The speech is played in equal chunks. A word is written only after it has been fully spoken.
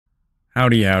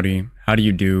Howdy, howdy. How do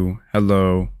you do?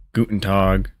 Hello, guten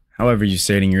tag, however you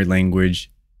say it in your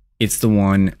language. It's the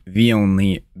one, the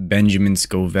only, Benjamin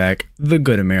Scovach, the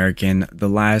good American, the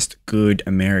last good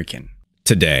American.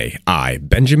 Today, I,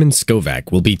 Benjamin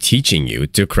Scovach, will be teaching you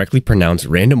to correctly pronounce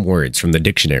random words from the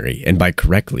dictionary, and by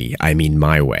correctly, I mean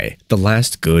my way, the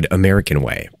last good American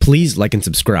way. Please like and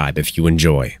subscribe if you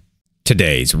enjoy.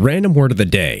 Today's random word of the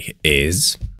day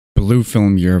is... Blue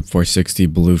Film Europe 460,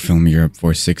 Blue Film Europe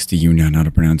 460. You know how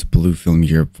to pronounce Blue Film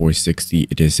Europe 460.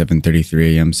 It is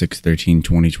 7:33 a.m.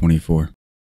 6/13/2024.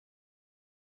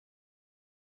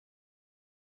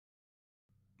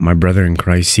 My brother in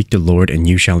Christ, seek the Lord, and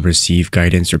you shall receive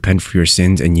guidance. Repent for your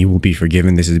sins, and you will be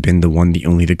forgiven. This has been the one, the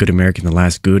only, the good American, the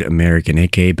last good American,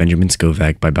 aka Benjamin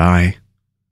Scovach. Bye-bye.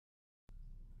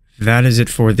 That is it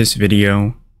for this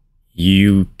video.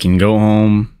 You can go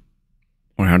home.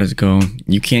 Or how does it go?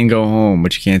 You can go home,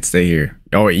 but you can't stay here.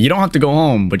 Oh, wait, you don't have to go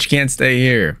home, but you can't stay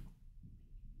here.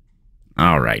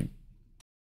 All right.